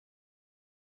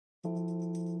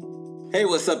Hey,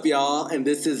 what's up, y'all? And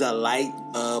this is a light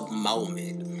up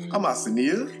moment. I'm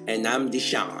Asania. And I'm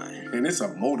Deshaun. And it's a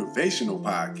motivational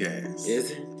podcast.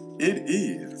 Is it? It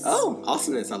is. Oh,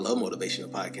 awesomeness. I love motivational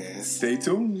podcasts. Stay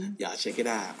tuned. Y'all check it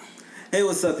out. Hey,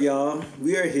 what's up, y'all?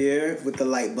 We are here with the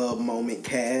Light Bulb Moment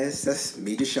cast. That's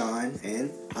me, Deshaun, and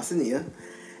Asania.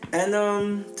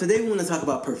 And today we want to talk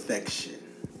about perfection.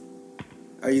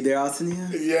 Are you there, Asania?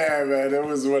 Yeah, man. That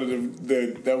was one of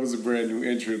that was a brand new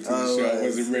intro to the show. I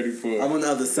wasn't ready for it. I'm on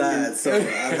the other side, so I've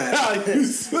had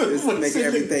to make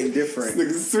everything different.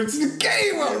 Switch the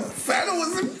game up. I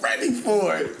wasn't ready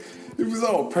for it. It was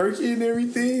all perky and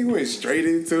everything. Went straight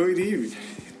into it. He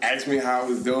asked me how I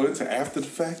was doing to after the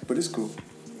fact, but it's cool.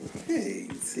 Hey,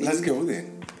 see? Let's go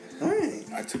then. All right.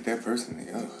 I took that personally.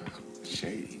 Oh,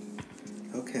 shade.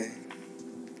 Okay.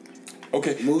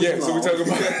 Moving along. So we're talking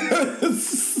about...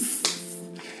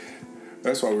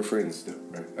 That's why we're friends, though,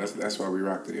 right? That's why we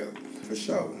rock together. For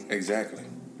sure. Exactly.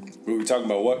 We were talking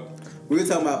about what? We were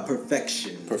talking about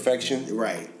perfection. Perfection?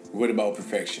 Right. What about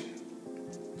perfection?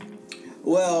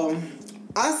 Well,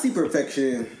 I see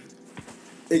perfection,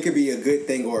 it could be a good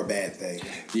thing or a bad thing.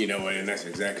 You know what, and that's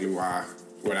exactly why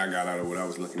what I got out of what I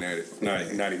was looking at it.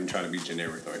 Not even trying to be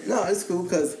generic or anything. No, it's cool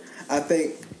because I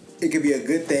think it could be a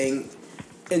good thing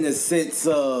in the sense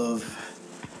of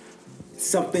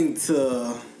something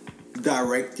to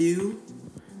direct you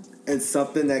and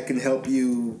something that can help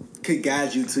you, could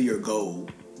guide you to your goal.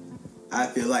 I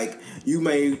feel like you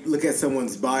may look at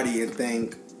someone's body and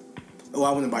think, oh,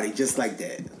 I want a body just like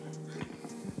that.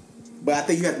 But I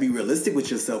think you have to be realistic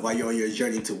with yourself while you're on your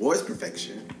journey towards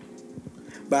perfection.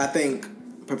 But I think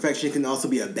perfection can also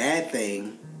be a bad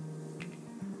thing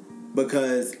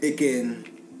because it can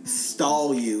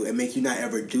stall you and make you not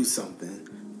ever do something.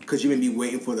 Because you may be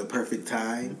waiting for the perfect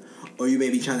time, or you may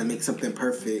be trying to make something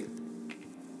perfect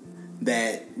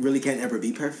that really can't ever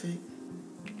be perfect.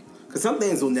 Because some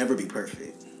things will never be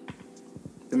perfect,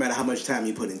 no matter how much time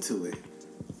you put into it.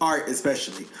 Art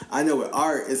especially. I know with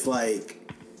art, it's like,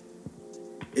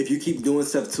 if you keep doing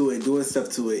stuff to it,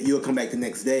 you'll come back the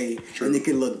next day, and it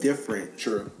can look different.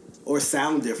 Sure. Or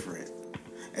sound different.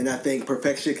 And I think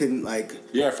perfection can, like...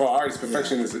 Yeah, for artists,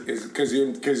 perfection is because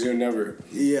you're never...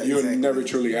 Yeah, you're exactly. never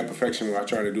truly at perfection while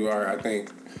trying to do art. I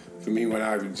think, for me, when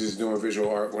I was just doing visual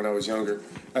art when I was younger,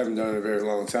 I haven't done it in a very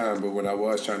long time, but when I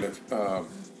was trying to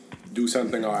do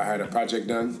something or I had a project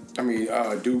done,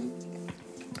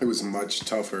 it was much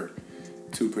tougher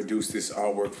to produce this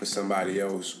artwork for somebody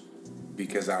else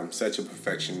because I'm such a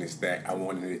perfectionist that I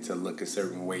wanted it to look a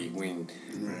certain way when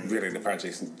really the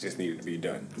project just needed to be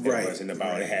done. It wasn't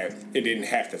about it didn't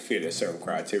have to fit a certain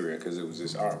criteria because it was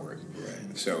just artwork.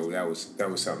 Right. So that was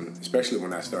something, especially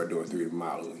when I started doing 3D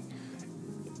modeling.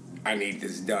 I need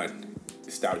this done.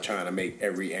 Stop trying to make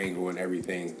every angle and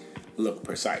everything look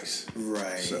precise.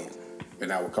 Right. So, and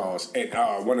that would cause. And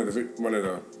one of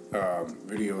the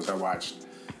videos I watched,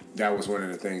 that was one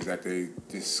of the things that they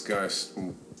discussed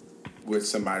with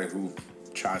somebody who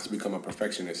tries to become a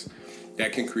perfectionist.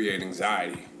 That can create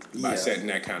anxiety by setting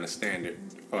that kind of standard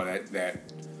or that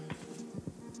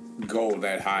goal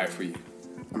that high for you.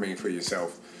 I mean, for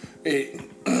yourself. You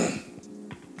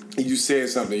said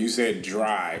something. You said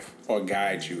drive or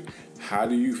guide you. How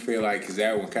do you feel like? Because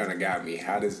that one kind of got me.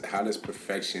 How does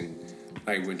perfection,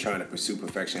 like when trying to pursue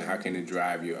perfection, how can it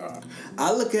drive you up?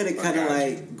 I look at it kind of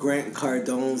like Grant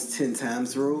Cardone's 10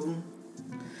 times rule.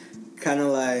 Kind of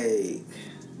like,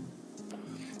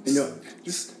 you know,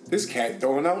 this cat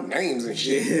throwing out names and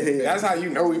shit. Yeah. That's how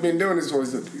you know we've been doing this.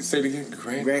 Say it again.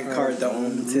 Grant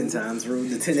Cardone 10 times rule,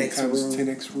 the 10x rule.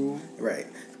 10x rule. Right.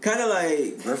 Kind of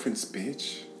like reference,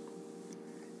 bitch.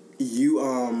 You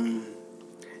want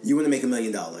to make $1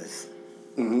 million.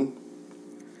 Mm-hmm.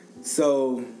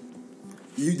 So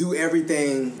you do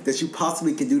everything that you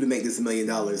possibly can do to make this $1 million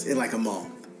in like a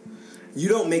month. You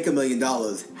don't make $1 million.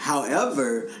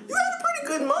 However, you had a pretty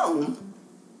good month.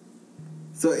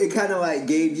 So it kind of like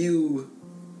gave you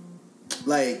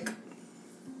like...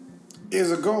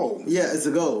 It's a goal. Yeah, it's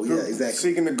a goal. Yeah, exactly.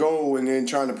 Seeking the goal and then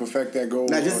trying to perfect that goal.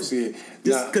 Now, just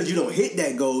because you don't hit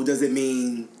that goal doesn't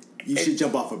mean you should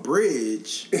jump off a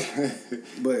bridge.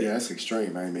 But yeah, that's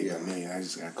extreme. I ain't making $1 million. I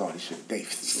just got to call this shit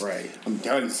Davis. Right. I'm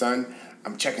done, son.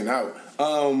 I'm checking out.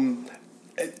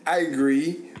 I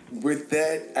agree with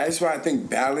that. That's why I think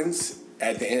balance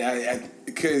at the end.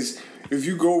 Because if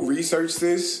you go research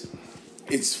this,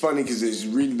 it's funny because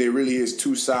there really is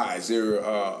two sides. There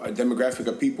are a demographic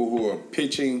of people who are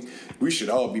pitching, we should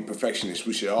all be perfectionists.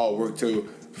 We should all work to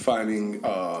finding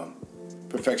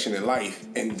perfection in life.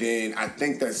 And then I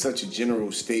think that's such a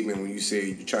general statement when you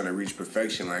say you're trying to reach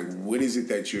perfection. Like, what is it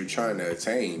that you're trying to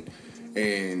attain?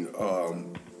 And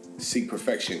seek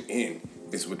perfection in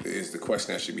is the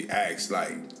question that should be asked.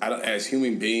 Like, as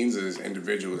human beings, as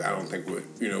individuals, I don't think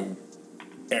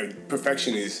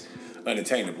perfection is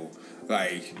unattainable.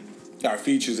 Like, our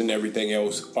features and everything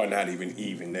else are not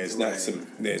even. There's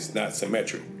not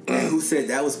symmetric. And who said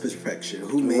that was perfection?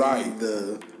 Who made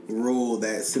the rule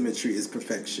that symmetry is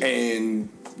perfection? And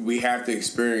we have to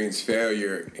experience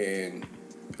failure and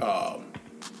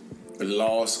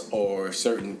loss or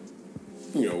certain.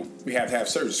 We have to have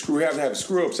screw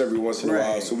ups every once in a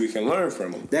while so we can learn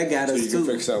from them. That got us too. So you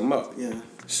can fix something up. Yeah.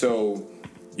 So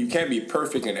you can't be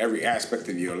perfect in every aspect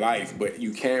of your life, but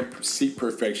you can seek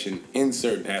perfection in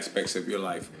certain aspects of your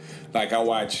life. Like, I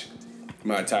watch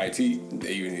my Tai Chi,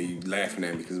 even you laughing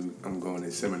at me because I'm going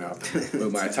to seminar,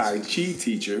 but my Tai Chi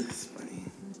teacher,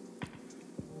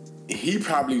 he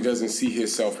probably doesn't see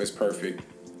himself as perfect,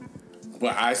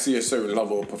 but I see a certain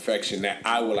level of perfection that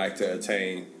I would like to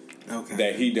attain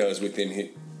that he does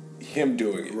within him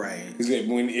doing it. Right. Because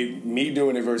me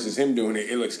doing it versus him doing it,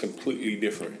 it looks completely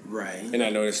different. Right. And I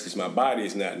know that's because my body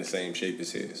is not in the same shape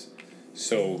as his.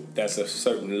 So that's a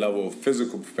certain level of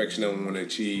physical perfection I want to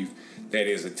achieve that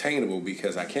is attainable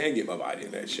because I can get my body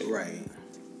in that shape. Right.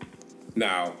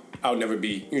 Now, I'll never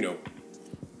be,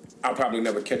 I'll probably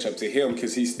never catch up to him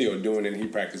because he's still doing it and he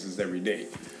practices every day.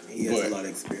 He has a lot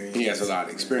of experience. He has a lot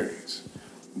of experience.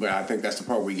 But I think that's the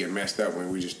part we get messed up when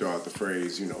we just throw out the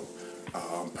phrase,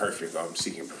 I'm perfect, I'm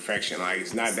seeking perfection. Like,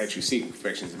 it's not that you're seeking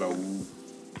perfection, it's about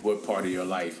what part of your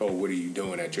life or what are you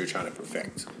doing that you're trying to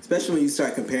perfect. Especially when you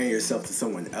start comparing yourself to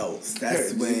someone else.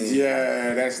 That's when...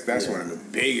 Yeah, that's one of the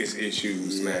biggest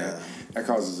issues, man. That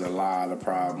causes a lot of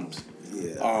problems.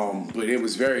 Yeah. But it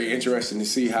was very interesting to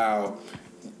see how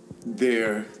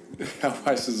I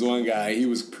watched this one guy, he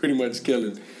was pretty much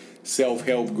killing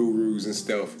self-help gurus and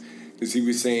stuff. Because he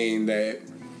was saying that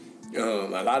a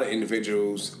lot of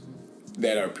individuals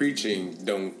that are preaching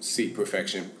don't seek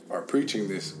perfection are preaching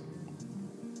this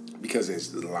because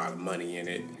there's a lot of money in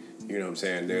it. You know what I'm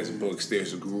saying? There's books,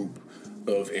 there's a group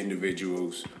of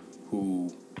individuals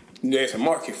who there's a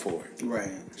market for it. Right.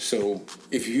 So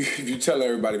if you tell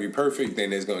everybody to be perfect,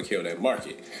 then it's going to kill that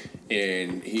market.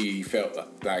 And he felt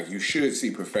like you should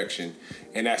see perfection.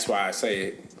 And that's why I say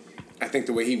it. I think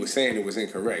the way he was saying it was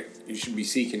incorrect. You should be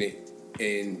seeking it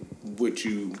in what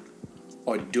you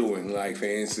are doing. Like, for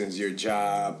instance, your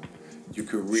job, your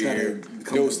career,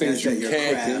 those things you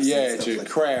can, your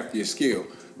craft, your skill.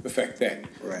 Perfect that.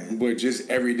 Right. But just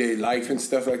everyday life and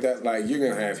stuff like that, like, you're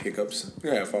going to have hiccups.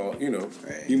 You're going to have fall,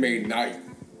 Right. You may not,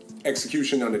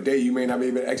 execution on the day, you may not be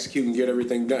able to execute and get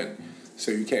everything done.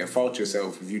 So you can't fault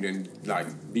yourself if you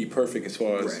didn't, be perfect as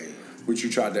far as what you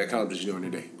tried to accomplish during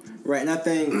the day. Right, and I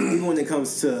think even when it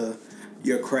comes to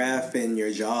your craft and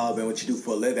your job and what you do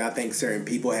for a living, I think certain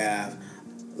people have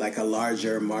a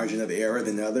larger margin of error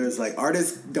than others. Like,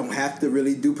 artists don't have to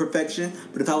really do perfection,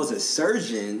 but if I was a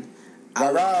surgeon,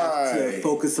 I would have to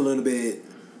focus a little bit,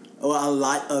 or a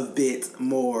lot of bit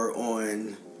more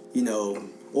on,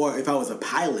 or if I was a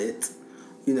pilot,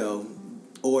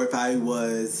 or if I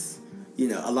was,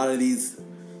 a lot of these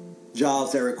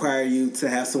jobs that require you to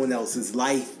have someone else's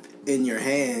life in your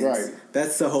hands. Right.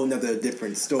 That's a whole nother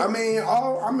different story. I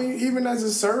mean, even as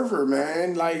a server,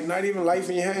 man, not even life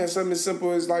in your hands. Something as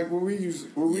simple as what we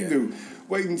do,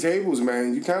 waiting tables,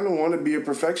 man. You kind of want to be a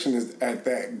perfectionist at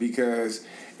that because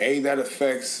A, that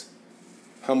affects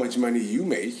how much money you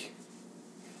make.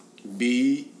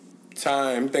 B,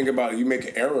 time. Think about it. You make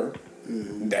an error.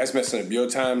 Mm-hmm. That's messing up your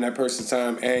time, that person's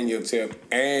time, and your tip,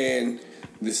 and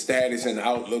the status and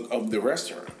outlook of the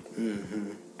restaurant.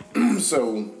 Mm-hmm.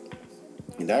 So,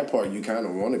 in that part, you kind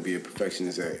of want to be a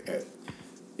perfectionist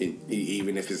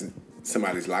even if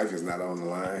somebody's life is not on the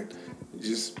line.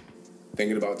 Just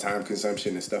thinking about time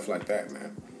consumption and stuff like that,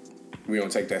 man. We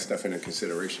don't take that stuff into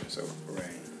consideration. So right.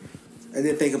 And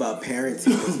then think about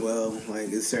parenting as well.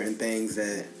 There's certain things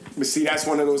that... But see, that's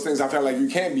one of those things I felt like you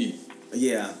can't be.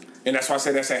 Yeah. And that's why I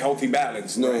say that's a healthy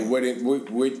balance. Know what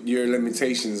your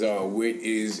limitations are, what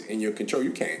is in your control.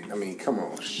 You can't. Come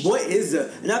on. What is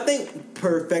and I think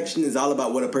perfection is all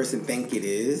about what a person think it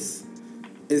is.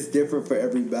 It's different for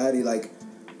everybody.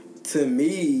 To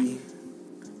me,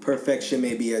 perfection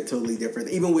may be a totally different.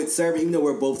 Even with serving, even though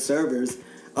we're both servers,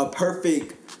 a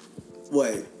perfect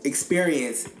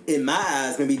experience in my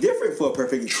eyes may be different for a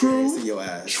perfect experience in your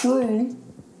eyes. True.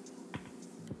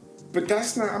 But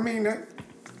that's not.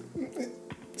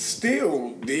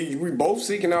 Still, we both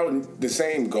seeking out the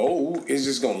same goal. It's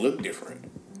just gonna look different.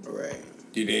 Right.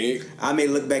 You dig? I may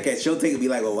look back at your thing and be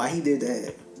like, well, why he did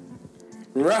that?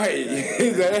 Right.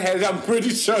 I'm pretty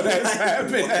sure that's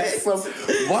happened.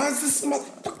 Why is this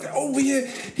motherfucker over here?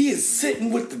 He is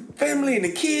sitting with the family and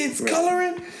the kids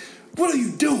coloring. What are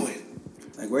you doing?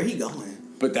 Like, where he going?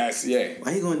 But that's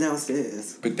Why he going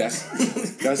downstairs? But that's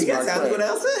he got time to go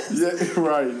downstairs. Yeah,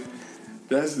 right.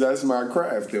 That's my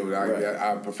craft, though.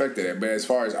 I perfected it. But as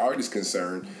far as art is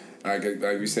concerned, like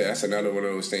we said, that's another one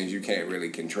of those things you can't really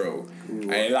control.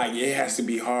 And like it has to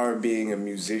be hard being a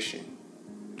musician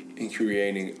and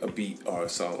creating a beat or a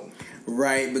song.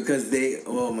 Right, because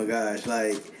oh my gosh,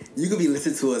 like you could be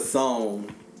listening to a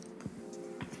song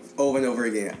over and over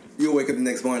again. You'll wake up the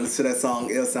next morning, listen to that song,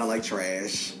 it'll sound like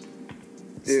trash.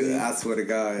 I swear to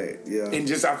God, yeah. And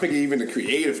just, I figure even the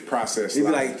creative process. You'd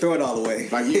be like, throw it all away.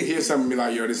 Like, you hear something and be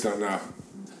like, yo, this don't,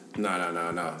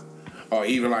 nah. Or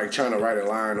even like trying to write a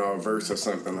line or a verse or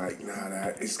something, like,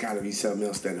 it's got to be something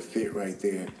else that'll fit right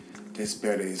there. This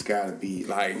better, it's got to be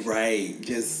like. Right,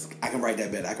 I can write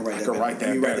that better. I can write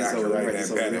that better. Let me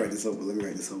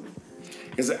write this over.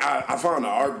 Because I found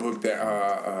an art book that,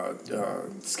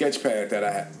 sketchpad that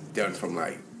I had done from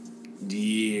like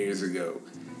years ago.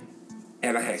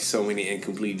 And I had so many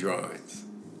incomplete drawings.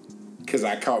 Because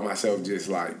I caught myself just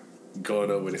like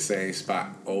going over the same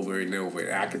spot over and over.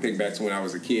 And I can think back to when I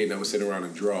was a kid and I would sit around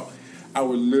and draw. I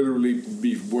would literally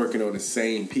be working on the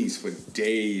same piece for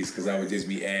days because I would just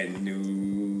be adding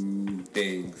new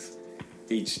things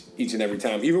each and every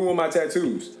time. Even with my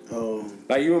tattoos. Oh.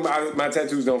 Like even my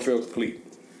tattoos don't feel complete.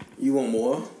 You want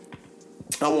more?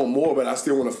 I want more, but I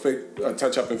still want to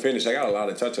touch up and finish. I got a lot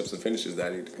of touch ups and finishes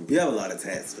that I need to complete. You have a lot of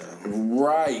tats, though.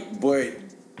 Right, but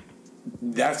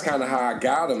that's kind of how I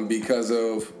got them because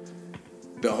of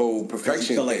the whole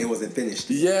perfection. You felt like it wasn't finished.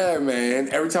 Yeah, man.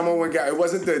 Every time I went, it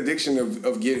wasn't the addiction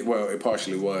of getting. Well, it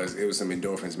partially was. It was some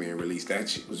endorphins being released. That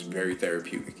shit was very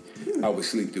therapeutic. I would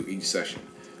sleep through each session,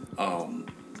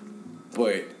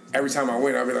 but every time I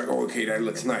went, I'd be like, "Oh, okay, that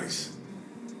looks nice."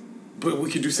 But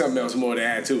we could do something else more to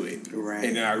add to it. Right.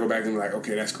 And then I go back and be like,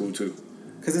 okay, that's cool too.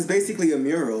 Because it's basically a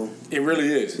mural. It really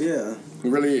is. Yeah. It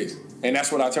really is. And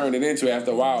that's what I turned it into after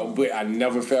a while. But I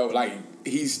never felt like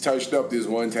he's touched up this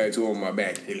one tattoo on my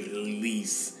back at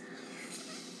least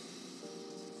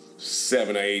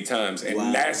 7 or 8 times.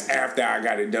 And that's after I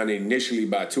got it done initially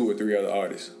by 2 or 3 other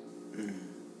artists.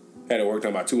 Had it worked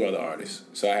on by 2 other artists.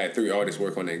 So I had 3 artists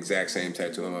work on the exact same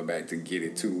tattoo on my back to get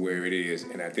it to where it is.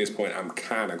 And at this point, I'm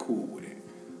kind of cool with it.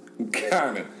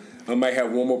 I might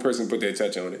have one more person put their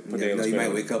touch on it. You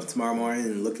might wake up tomorrow morning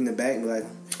and look in the back and be like...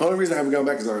 The only reason I haven't gone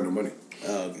back is I don't have no money.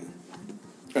 Oh, okay.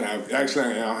 And I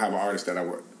don't have an artist that I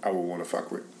would want to fuck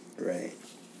with. Right.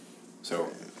 So...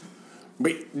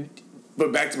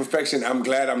 But back to perfection, I'm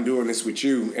glad I'm doing this with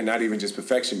you and not even just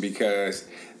perfection because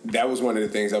that was one of the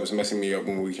things that was messing me up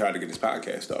when we tried to get this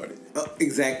podcast started.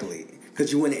 Exactly.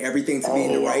 Because you wanted everything to be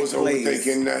in the right place. I was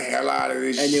overthinking the hell out of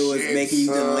this shit. And it was making you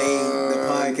delay the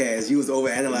podcast. You was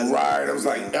overanalyzing. Right. I was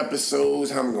like,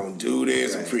 episodes, how I'm going to do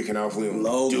this. Right. I'm freaking out. We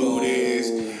don't do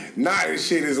this. Nah, this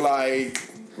shit is like...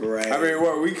 Right. I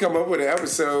mean, we come up with an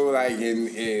episode like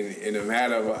in a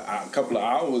matter of a couple of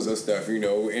hours or stuff, you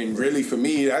know. And really, for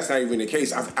me, that's not even the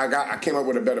case. I came up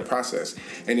with a better process,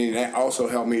 and then that also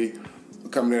helped me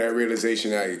come to that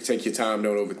realization that take your time,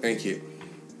 don't overthink it,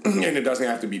 and it doesn't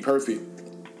have to be perfect.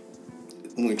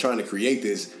 When trying to create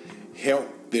this,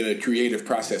 help the creative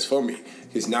process for me,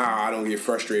 because now I don't get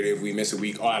frustrated if we miss a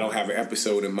week or I don't have an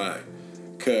episode in mind,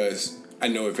 because I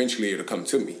know eventually it'll come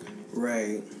to me.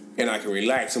 Right. And I can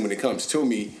relax, and when it comes to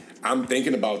me, I'm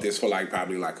thinking about this for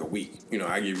probably a week. You know,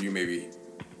 I give you maybe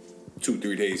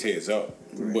 2-3 days heads up.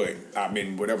 Right. But I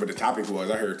mean, whatever the topic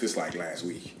was, I heard this last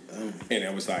week. And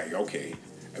it was like, okay,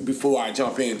 before I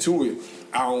jump into it,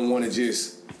 I don't want to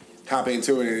just hop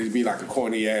into it and it'd be like a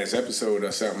corny ass episode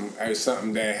or something. Or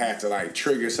something that had to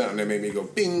trigger something that made me go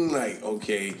bing,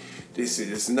 okay, this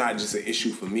is not just an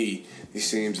issue for me. This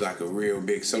seems like a real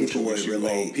big social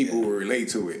issue. People will relate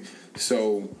to it.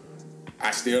 So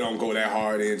I still don't go that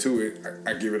hard into it.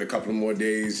 I give it a couple more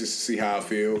days just to see how I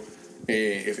feel.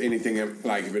 And if anything, if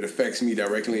it affects me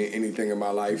directly in anything in my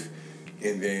life,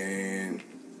 and then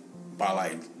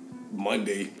by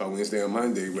Wednesday or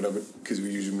Monday, whatever, because we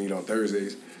usually meet on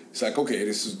Thursdays, it's okay,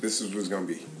 this is what's going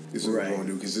to be. This is what we're going to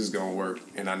do because this is going to work.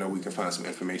 And I know we can find some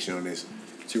information on this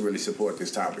to really support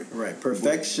this topic. Right.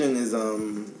 Perfection is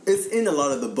it's in a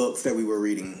lot of the books that we were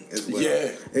reading as well.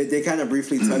 Yeah. They kind of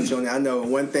briefly touch on it. I know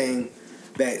one thing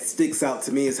that sticks out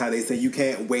to me is how they say you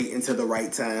can't wait until the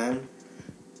right time.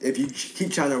 If you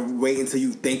keep trying to wait until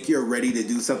you think you're ready to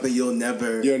do something, you'll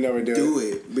never do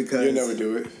it because you'll never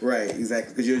do it. Right,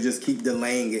 exactly. Because you'll just keep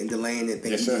delaying it,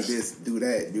 thinking do this, do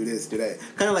that, do this, do that.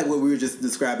 Kind of like what we were just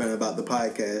describing about the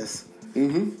podcast.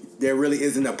 There really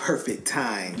isn't a perfect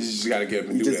time. You just gotta get up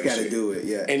and You do just that gotta shit. do it,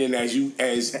 yeah. And then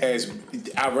as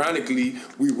ironically,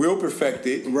 we will perfect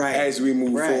it as we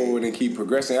move forward and keep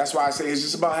progressing. That's why I say it's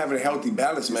just about having a healthy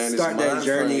balance, man. Start that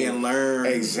journey and learn.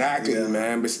 Exactly,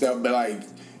 man. But like,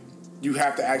 you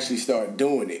have to actually start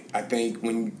doing it. I think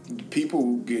when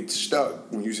people get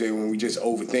stuck, when we just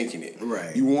overthinking it.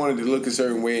 Right. You wanted to look a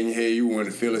certain way in your head, you wanted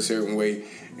to feel a certain way,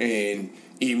 and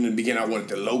even in the beginning, I wanted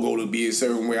the logo to be a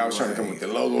certain way. I was trying to come with the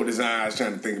logo design. I was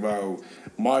trying to think about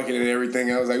marketing and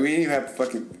everything. I was like, we didn't even have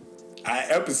fucking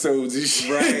episodes and shit.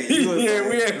 Right. Yeah,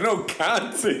 we had no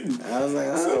content. I was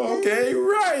like, so, okay,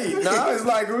 right. Now it's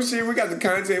like, oh shit, we got the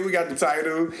content, we got the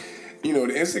title. You know,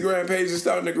 the Instagram page is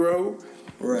starting to grow.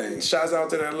 Right. Shouts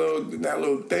out to that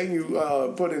little thing you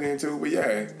put it into. But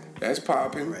yeah, that's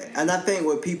popping. Right. And I think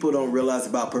what people don't realize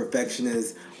about perfection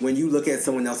is when you look at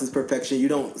someone else's perfection, you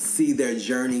don't see their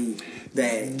journey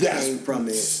that came from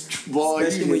it. Boy,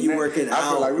 especially when you're working out. I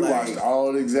feel like we watched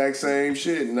all the exact same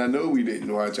shit, and I know we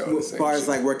didn't watch all the same shit. As far as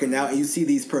like working out, and you see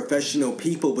these professional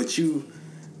people, but you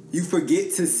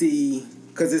forget to see,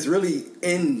 because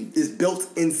it's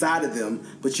built inside of them,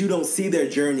 but you don't see their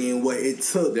journey and what it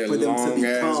took for them to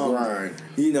become,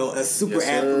 a super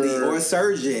athlete or a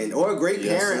surgeon or a great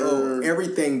parent or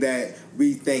everything that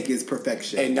we think is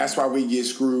perfection. And that's why we get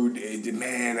screwed.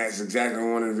 Man, that's exactly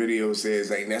what one of the videos says.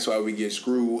 Like, that's why we get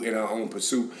screwed in our own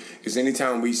pursuit. Because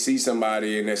anytime we see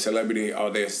somebody in their celebrity or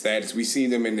their status, we see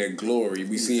them in their glory.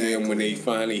 We see them when they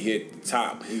finally hit the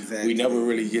top. Exactly. We never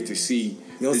really get to see.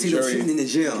 You don't see them sitting in the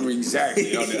gym.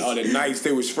 Exactly. or the nights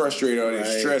they was frustrated, or the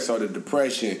stress, or the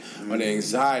depression, or the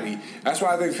anxiety. That's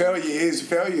why I think failure is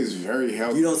very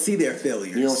healthy. You don't see their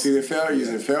failures. You don't see their failures,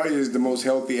 and failure is the most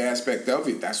healthy aspect of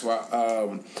it. That's why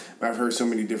I've heard so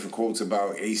many different quotes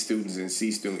about A students and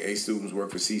C students. A students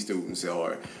work for C students,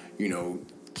 or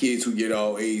kids who get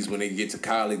all A's when they get to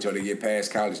college or they get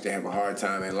past college, they have a hard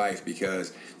time in life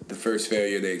because the first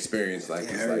failure they experience,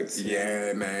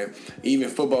 man. Even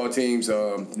football teams,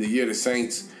 the year the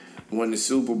Saints won the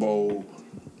Super Bowl,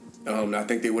 I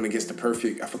think they went against I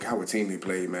forgot what team they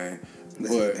played, man.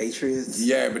 But Patriots?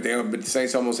 Yeah, but the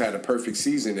Saints almost had a perfect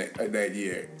season that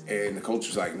year. And the coach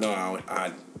was like, no,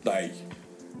 I like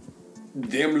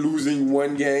them losing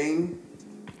one game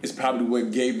is probably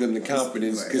what gave them the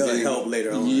confidence. Because it helped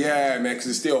later on. Yeah, man, because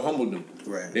it still humbled them.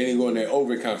 Right. They didn't go in there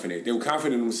overconfident. They were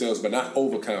confident in themselves, but not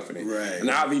overconfident. Right.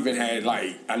 And I've even had,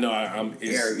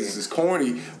 this is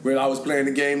corny, when I was playing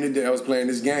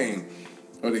this game,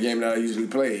 or the game that I usually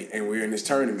play, and we're in this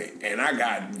tournament. And I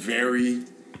got very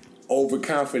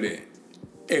overconfident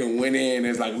and went in and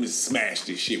was like, we just smashed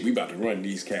this shit. We about to run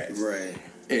these cats. Right.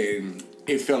 And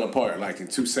it fell apart like in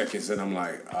 2 seconds, and I'm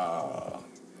like, okay.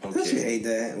 Don't you hate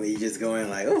that when you just go in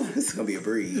like, oh, this is gonna be a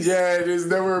breeze? Yeah, it is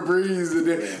never a breeze.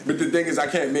 But the thing is, I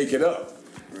can't make it up.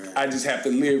 Right. I just have to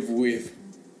live with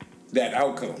that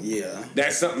outcome. Yeah,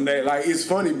 that's something that it's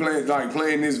funny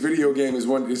playing this video game is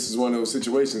one. This is one of those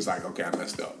situations like, okay, I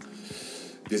messed up.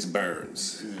 This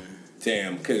burns.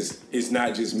 Damn, because it's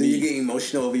not just me. Do you get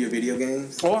emotional over your video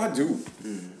games? Oh, I do.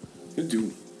 I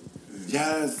do.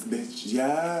 Yes, bitch.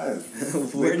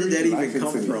 Yes. Where did that even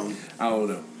come from? I don't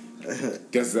know.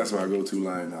 Guess that's why I go to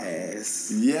line now.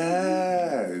 Ass.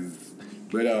 Yes.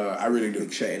 But I really do.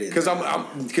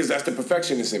 Because that's the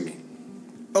perfectionist in me.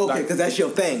 Okay, because that's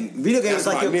your thing. Video games is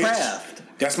like your craft.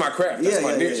 That's my craft. That's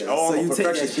my niche. Oh, so you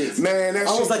take that shit. Man, that's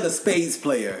almost like a spades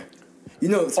player.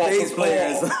 Spades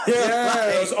players.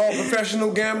 It's all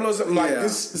professional gamblers.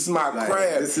 This is my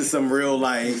craft. This is some real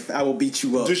life. I will beat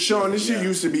you up. Deshaun, this shit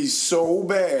used to be so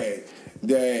bad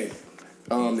that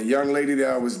the young lady that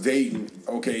I was dating,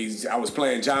 I was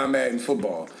playing John Madden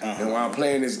football. And while I'm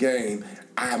playing this game,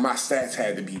 my stats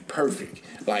had to be perfect.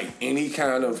 Like any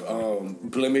kind of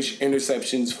blemish,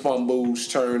 interceptions, fumbles,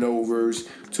 turnovers,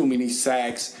 too many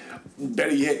sacks.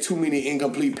 Better yet, too many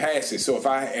incomplete passes. So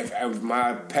if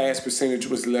my pass percentage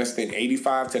was less than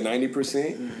 85 to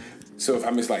 90%, so if I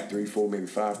missed like 3, 4, maybe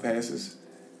 5 passes,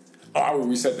 I would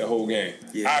reset the whole game.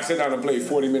 Yeah. I'd sit down and play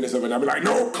 40 minutes of it, and I'd be like,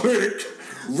 no, click,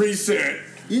 reset.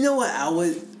 You know what I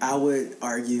would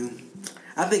argue?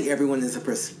 I think everyone is a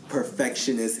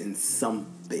perfectionist in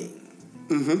something.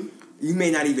 Mm-hmm. You may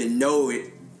not even know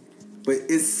it, but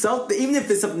it's something, even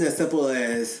if it's something as simple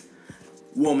as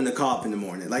warming the car up in the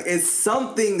morning. Like, it's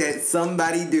something that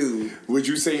somebody do. Would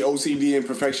you say OCD and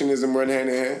perfectionism run hand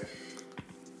in hand?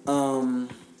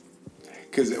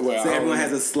 So everyone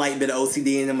has a slight bit of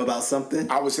OCD in them about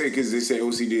something? I would say because they say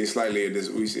OCD is slightly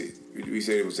we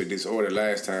said it was a disorder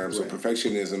last time. So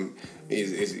perfectionism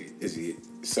is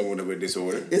somewhat of a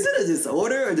disorder. Is it a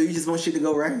disorder, or do you just want shit to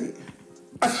go right?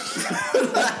 I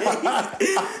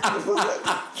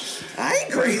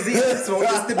ain't crazy. I just want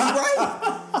this to be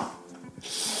right.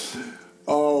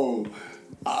 Oh,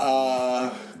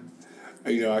 I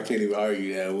can't even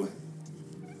argue that one.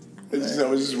 I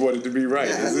just want it to be right.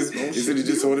 Yeah, Is it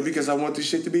just only because I want this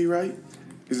shit to be right?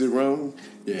 Is it wrong?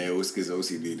 Yeah, it was because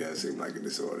OCD does seem like a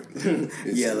disorder. I'm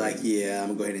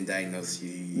gonna go ahead and diagnose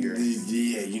you. You're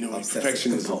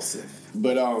perfectionism. Compulsive.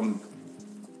 But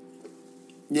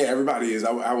everybody is.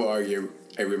 I will argue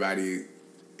everybody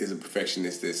is a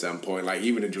perfectionist at some point. Like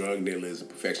even a drug dealer is a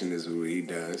perfectionist in what he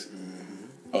does. Mm-hmm.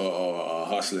 Or a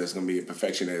hustler is gonna be a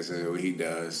perfectionist in what he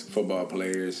does. Football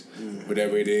players,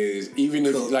 whatever it is. Even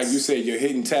if, like you said, your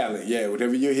hidden talent. Yeah,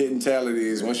 whatever your hidden talent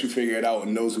is, once you figure it out,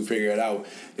 and those who figure it out,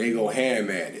 they go ham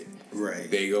at it.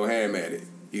 Right. They go ham at it.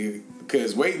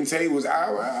 Because waiting tables, I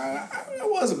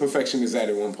was a perfectionist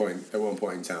at one point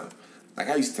in time. Like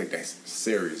I used to take that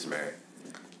serious, man.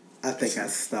 I think I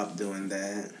stopped doing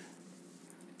that.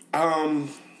 I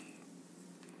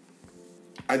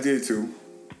did too.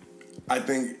 I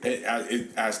think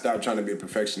I stopped trying to be a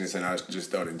perfectionist and I just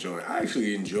started enjoying. I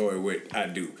actually enjoy what I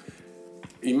do.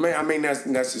 I may not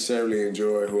necessarily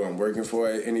enjoy who I'm working for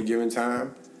at any given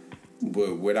time,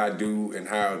 but what I do and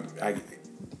how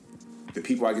the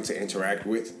people I get to interact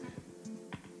with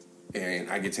and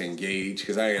I get to engage,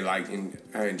 because I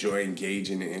enjoy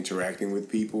engaging and interacting with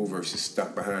people versus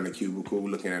stuck behind a cubicle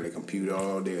looking at a computer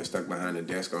all day or stuck behind a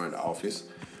desk or in the office.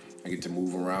 I get to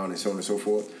move around and so on and so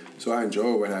forth. So I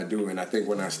enjoy what I do, and I think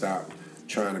when I stopped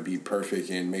trying to be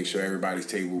perfect and make sure everybody's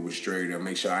table was straight or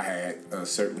make sure I had a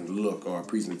certain look or a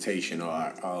presentation or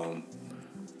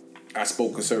I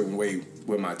spoke a certain way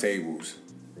with my tables,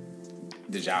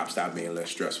 the job stopped being less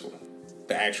stressful.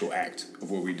 The actual act of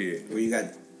what we did. Well, you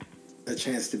got a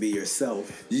chance to be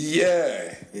yourself.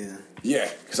 Yeah. Yeah. Yeah,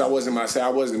 because I wasn't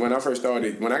myself. When I first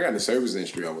started, when I got in the service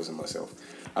industry, I wasn't myself.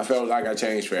 I felt like I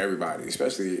changed for everybody,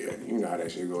 especially, you know how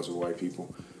that shit goes with white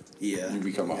people. Yeah. You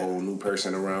become a whole new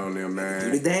person around them,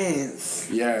 man. Do the dance.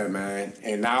 Yeah, man.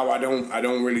 And now I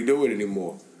don't really do it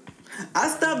anymore. I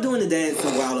stopped doing the dance a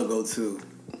while ago, too.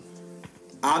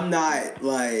 I'm not,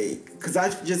 because I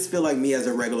just feel like me as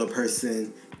a regular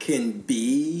person can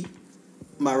be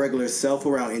my regular self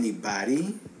around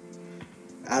anybody.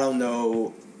 I don't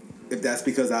know if that's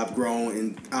because I've grown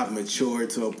and I've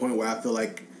matured to a point where I feel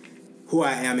like who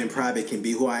I am in private can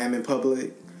be who I am in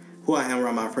public. Who I am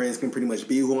around my friends can pretty much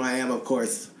be who I am. Of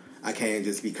course, I can't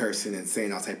just be cursing and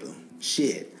saying all type of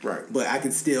shit. Right. But I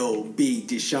can still be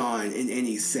Deshaun in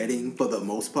any setting for the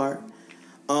most part.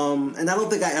 And I don't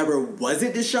think I ever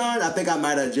wasn't Deshaun. I think I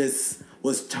might have just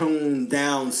was toned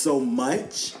down so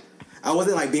much. I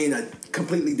wasn't like being a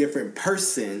completely different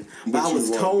person, but I was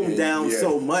toned down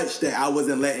so much that I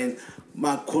wasn't letting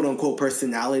my quote unquote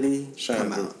personality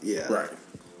come out. Yeah. Right.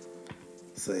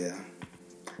 So yeah.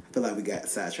 I feel like we got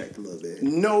sidetracked a little bit.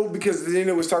 No, because then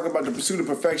it was talking about the pursuit of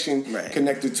perfection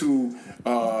connected to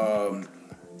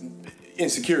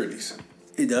insecurities.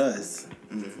 It does.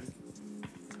 Mm-hmm.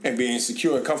 And being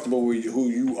secure and comfortable with who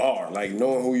you are. Like,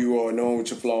 knowing who you are, knowing what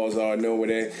your flaws are, knowing what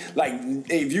that... Like,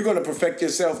 if you're going to perfect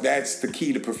yourself, that's the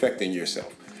key to perfecting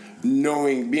yourself.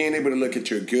 Being able to look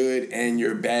at your good and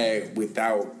your bad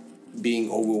without being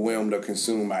overwhelmed or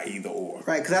consumed by either or.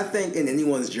 Right, because I think in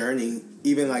anyone's journey,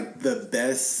 even, like, the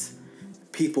best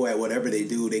people at whatever they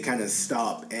do, they kind of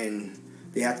stop and...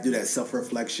 They have to do that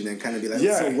self-reflection and kind of be like,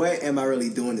 so what am I really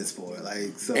doing this for?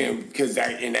 Like, so... And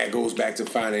that goes back to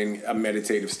finding a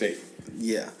meditative state.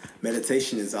 Yeah.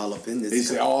 Meditation is all up in this.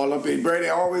 It's all up in... Brady,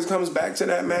 it always comes back to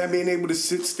that, man. Being able to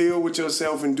sit still with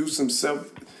yourself and do some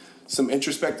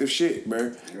introspective shit, bro.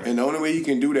 Right. And the only way you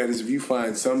can do that is if you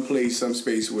find some place, some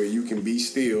space where you can be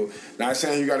still. Not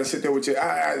saying you got to sit there with your...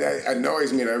 That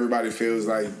annoys me that everybody feels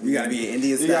like... You got to be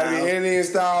Indian style. You got to be Indian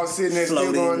style, sitting there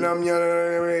still going...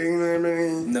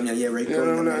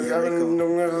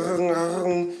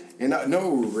 And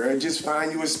no, bro. Just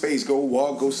find you a space. Go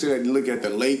walk, go sit and look at the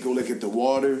lake, go look at the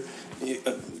water.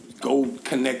 Go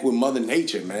connect with Mother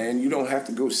Nature, man. You don't have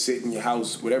to go sit in your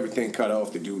house with everything cut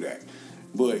off to do that.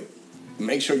 But...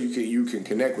 Make sure you can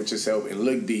connect with yourself and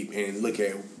look deep and look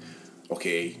at,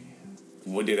 okay,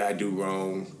 what did I do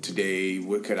wrong today?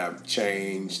 What could I have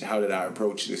changed? How did I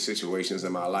approach the situations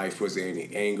in my life? Was there any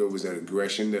anger? Was there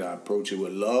aggression? Did I approach it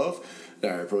with love? Did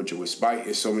I approach it with spite?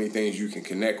 There's so many things you can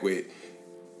connect with.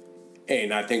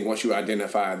 And I think once you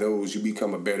identify those, you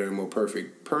become a better and more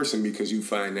perfect person because you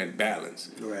find that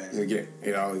balance. Right. Again,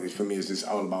 for me, it's just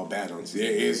all about balance.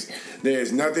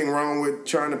 There's nothing wrong with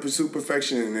trying to pursue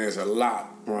perfection, and there's a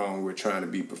lot wrong with trying to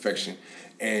be perfection.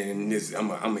 And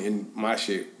I'm in my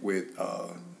shit with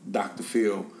Dr.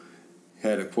 Phil.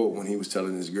 had a quote when he was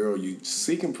telling this girl, "You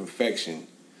seeking perfection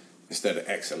instead of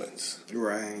excellence."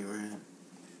 Right.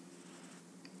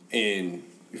 And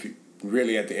if you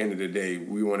really, at the end of the day,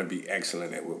 we want to be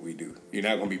excellent at what we do. You're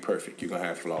not going to be perfect. You're going to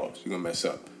have flaws. You're going to mess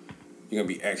up. You're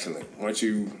going to be excellent. Once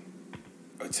you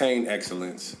attain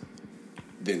excellence,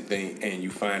 and you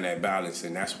find that balance,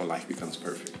 and that's when life becomes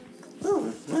perfect.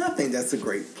 Oh, well, I think that's a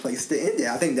great place to end it.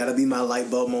 I think that'll be my light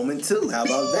bulb moment too. How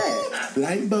about that?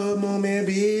 Light bulb moment,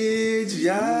 bitch.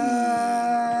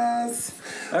 Yes.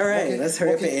 All right, let's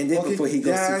hurry up and end it before he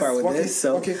goes too far with this.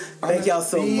 So, thank y'all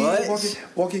so much.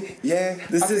 Yeah.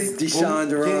 This is Deshaun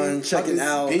Duran checking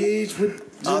out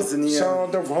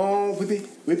Deshaun Duran with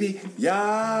the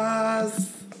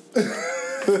yes.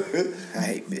 I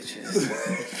hate bitches.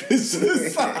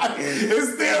 Bitches.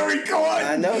 It's still recording.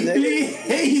 I know, nigga. He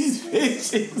hates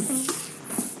bitches.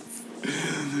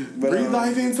 But, breathe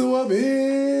life into a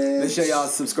bitch. Make sure y'all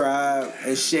subscribe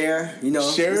and share. You know,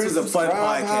 share, this was a fun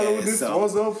podcast. This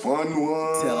was a fun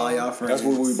one. Tell all y'all friends. That's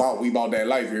what we bought. We bought that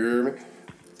life. You hear me?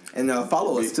 And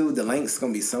follow us too. The link's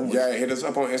gonna be somewhere. Yeah, hit us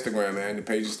up on Instagram, man. The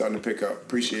page is starting to pick up.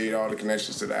 Appreciate all the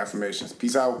connections to the affirmations.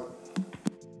 Peace out.